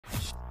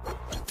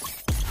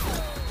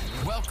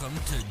Welcome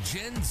to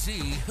Gen Z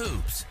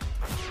Hoops,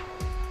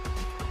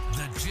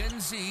 the Gen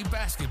Z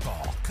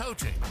basketball,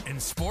 coaching, and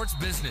sports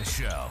business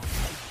show.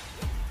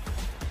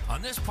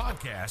 On this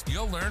podcast,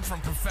 you'll learn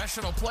from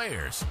professional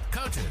players,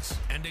 coaches,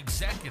 and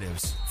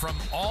executives from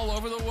all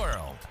over the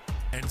world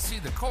and see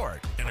the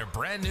court in a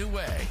brand new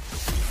way.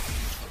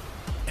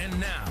 And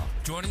now,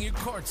 joining you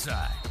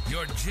courtside,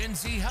 your Gen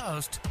Z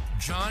host,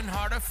 John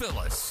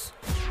Hartophilus.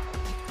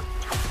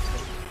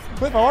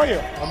 Cliff, how are you?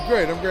 I'm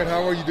great.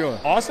 How are you doing?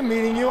 Awesome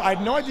meeting you. I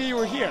had no idea you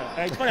were here.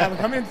 And it's funny, I'm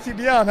coming into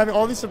TBL, I'm having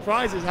all these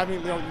surprises,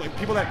 having like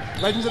people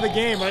that legends of the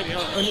game, right,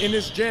 in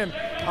this gym.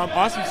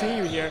 Awesome seeing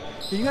you here.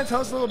 Can you kind of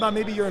tell us a little about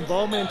maybe your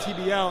involvement in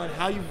TBL and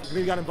how you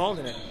really got involved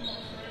in it?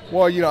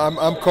 Well,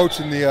 I'm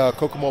coaching the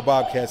Kokomo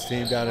Bobcats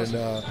team down in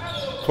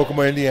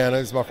Kokomo, Indiana.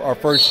 It's our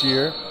first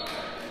year.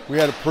 We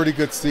had a pretty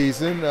good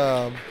season.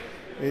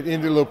 It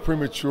ended a little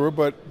premature,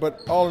 but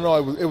all in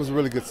all, it was a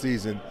really good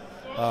season.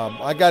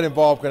 I got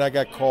involved when I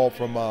got called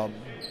from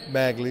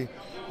Magley,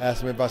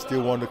 asked me if I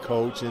still wanted to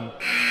coach, and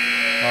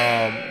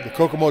the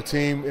Kokomo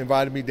team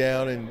invited me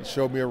down and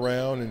showed me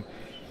around,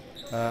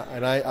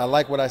 and I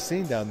like what I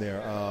seen down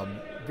there.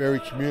 Very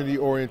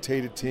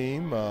community-orientated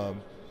team.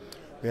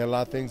 They had a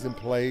lot of things in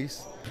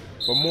place,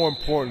 but more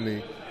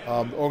importantly,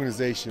 the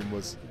organization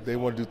they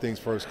want to do things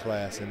first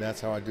class, and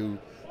that's how I do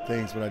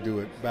things when I do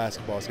it.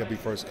 Basketball, it's got to be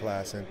first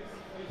class, and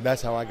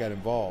that's how I got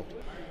involved.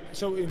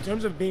 So in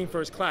terms of being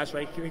first class,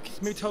 right, can you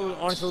maybe tell the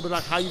audience a little bit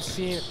about how you've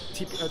seen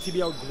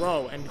TBL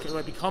grow and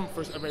become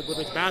first, whether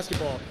it's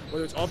basketball,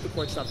 whether it's off the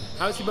court stuff.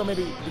 How has TBL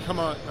maybe become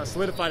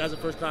solidified as a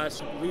first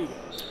class league?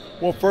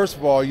 Well, first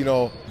of all,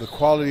 the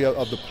quality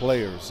of the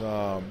players.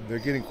 They're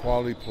getting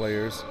quality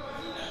players.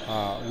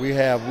 We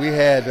had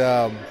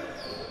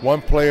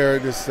one player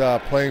that's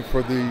playing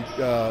for the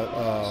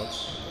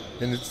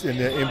in the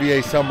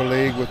NBA Summer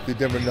League with the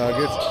Denver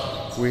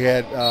Nuggets. We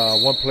had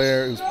one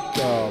player who's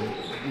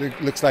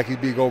looks like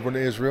he'd be over to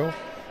Israel,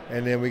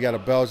 and then we got a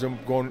Belgium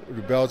going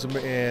to Belgium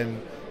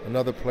and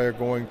another player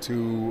going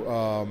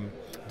to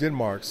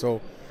Denmark.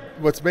 So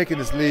what's making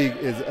this league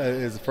is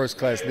a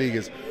first-class league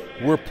is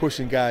we're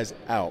pushing guys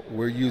out.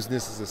 We're using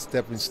this as a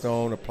stepping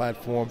stone, a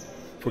platform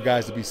for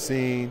guys to be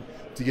seen,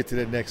 to get to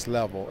that next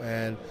level.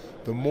 And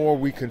the more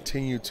we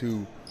continue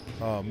to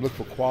look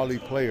for quality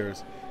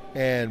players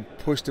and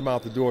push them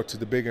out the door to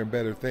the bigger and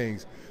better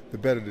things, the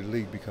better the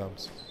league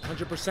becomes.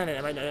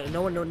 100%. I mean,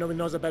 no one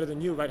knows that better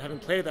than you, right? Having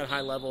played at that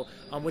high level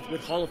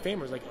with Hall of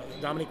Famers like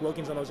Dominique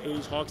Wilkins on those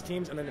 80s Hawks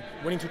teams, and then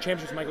winning 2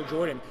 championships with Michael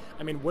Jordan.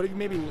 I mean, what do you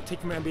maybe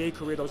take from your NBA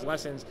career, those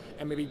lessons,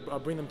 and maybe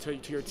bring them to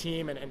your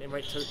team and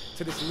right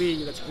to this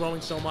league that's growing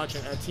so much,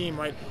 and a team,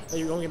 right, that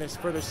you're only going to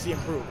further see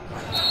improve?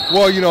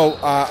 Well,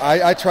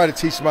 I try to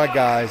teach my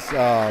guys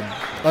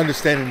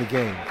understanding the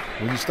game.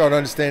 When you start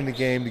understanding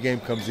the game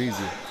comes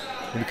easier.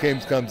 When the game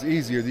becomes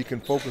easier, you can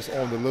focus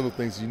on the little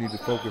things you need to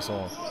focus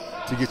on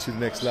to get you to the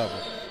next level.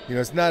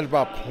 It's not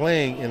about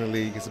playing in a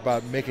league. It's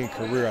about making a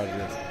career out of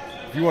this.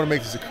 If you want to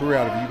make this a career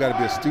out of it, you got to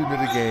be a student of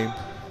the game,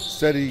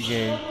 study the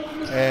game,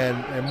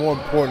 and more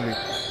importantly,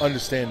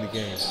 understand the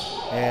game.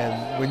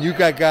 And when you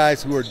got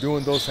guys who are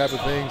doing those type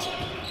of things,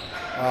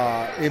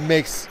 it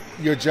makes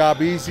your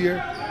job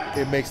easier.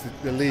 It makes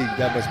the league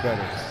that much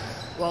better.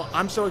 Well,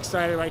 I'm so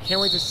excited. I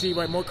can't wait to see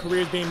more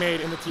careers being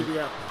made in the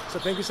TBL. So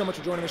thank you so much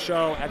for joining the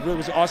show. It really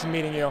was awesome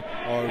meeting you.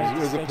 Oh, it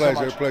was a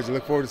pleasure. A pleasure.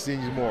 Look forward to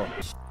seeing you more.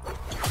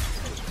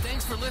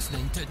 Thanks for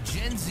listening to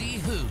Gen Z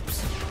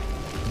Hoops.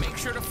 Make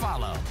sure to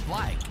follow,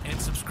 like, and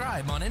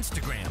subscribe on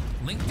Instagram,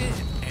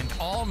 LinkedIn, and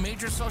all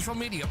major social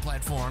media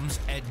platforms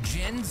at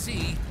Gen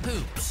Z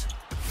Hoops.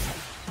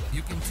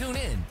 You can tune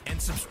in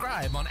and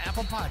subscribe on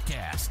Apple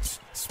Podcasts,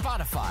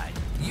 Spotify,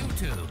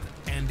 YouTube,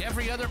 and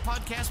every other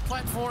podcast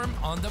platform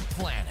on the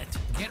planet.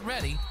 Get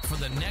ready for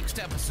the next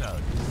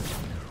episode.